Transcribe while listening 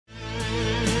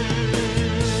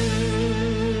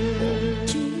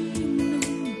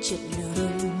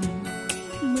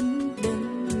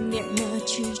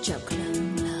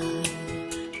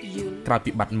ក្រោយ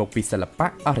ពីបាត់មុខពីសិល្បៈ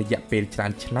អស់រយៈពេលច្រើ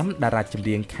នឆ្នាំតារាចម្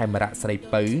រៀងខេមរៈស្រី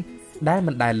ពៅដែល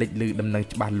មិនដែលលេចលឺដំណឹង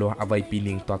ច្បាស់លាស់អ្វីពី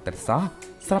នាងទាល់តែសោះ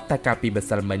ស្រាប់តែកាលពីម្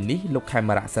សិលមិញនេះលោកខេ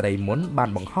មរៈស្រីមុនបាន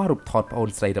បង្ហោះរូបថតប្អូន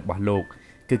ស្រីរបស់លោក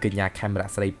គឺកញ្ញាខេមរៈ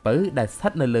ស្រីពៅដែលស្ថិ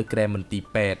តនៅលើគ្រែមន្ទីរ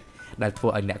ពេទ្យដែលធ្វើ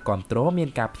ឲ្យអ្នកគាំទ្រមាន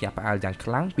ការភ្ញាក់ផ្អើលយ៉ាងខ្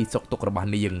លាំងពីសុខទុក្ខរបស់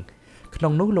នាងក្នុ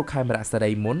ងនោះលោកខេមរៈស្រី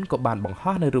មុនក៏បានបង្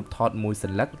ហោះនៅរូបថតមួយស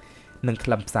ន្លឹកនិងខ្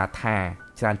លឹមសារថា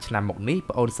ច្រើនឆ្នាំមកនេះ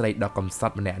ប្អូនស្រីដ៏កំស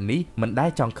ត់ម្នាក់នេះមិនដែល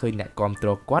ចង់ឃើញអ្នកគាំទ្រ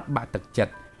គាត់បាក់ទឹកចិត្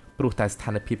តព្រោះតែស្ថា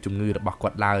នភាពជំងឺរបស់គា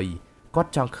ត់ឡើយគា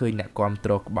ត់ចង់ឃើញអ្នកគាំទ្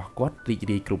ររបស់គាត់រីក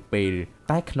រាយគ្រប់ពេល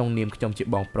តែក្នុងនាមខ្ញុំជា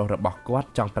បងប្រុសរបស់គាត់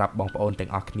ចង់ប្រាប់បងប្អូនទាំ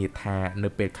ងអស់គ្នាថានៅ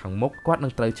ពេលខាងមុខគាត់នឹ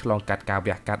ងត្រូវឆ្លងកាត់ការ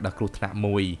វះកាត់ដ៏គ្រោះថ្នាក់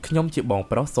មួយខ្ញុំជាបង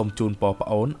ប្រុសសូមជូនពរប្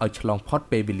អូនឲ្យឆ្លងផុត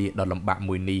ពេលវេលាដ៏លំបាក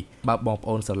មួយនេះបើបងប្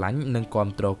អូនស្រឡាញ់និងគាំ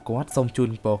ទ្រគាត់សូមជូន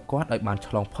ពរគាត់ឲ្យបាន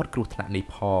ឆ្លងផុតគ្រោះថ្នាក់នេះ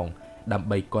ផងដើម្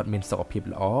បីគាត់មានសុខភាព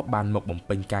ល្អបានមកបំ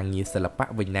ពេញការងារសិល្បៈ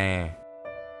វិញណា